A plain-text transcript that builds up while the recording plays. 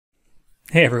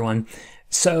Hey everyone.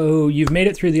 So you've made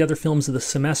it through the other films of the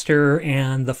semester,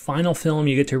 and the final film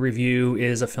you get to review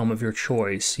is a film of your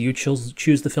choice. You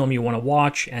choose the film you want to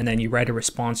watch, and then you write a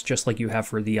response just like you have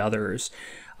for the others.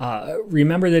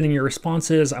 Remember that in your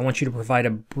responses, I want you to provide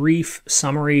a brief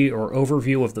summary or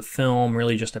overview of the film,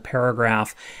 really just a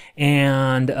paragraph,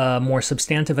 and a more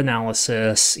substantive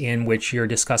analysis in which you're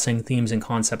discussing themes and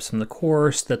concepts from the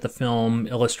course that the film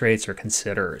illustrates or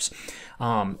considers.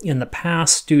 In the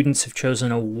past, students have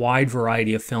chosen a wide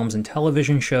variety of films and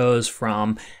television shows,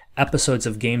 from episodes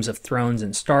of Games of Thrones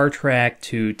and Star Trek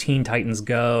to Teen Titans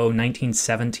Go,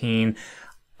 1917.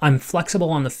 I'm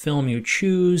flexible on the film you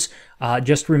choose.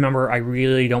 Just remember, I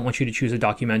really don't want you to choose a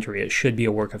documentary. It should be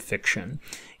a work of fiction.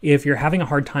 If you're having a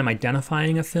hard time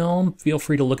identifying a film, feel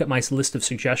free to look at my list of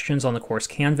suggestions on the course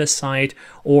Canvas site,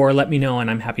 or let me know and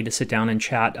I'm happy to sit down and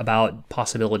chat about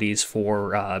possibilities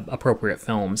for appropriate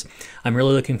films. I'm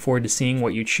really looking forward to seeing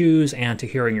what you choose and to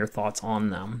hearing your thoughts on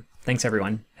them. Thanks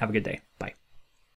everyone. Have a good day. Bye.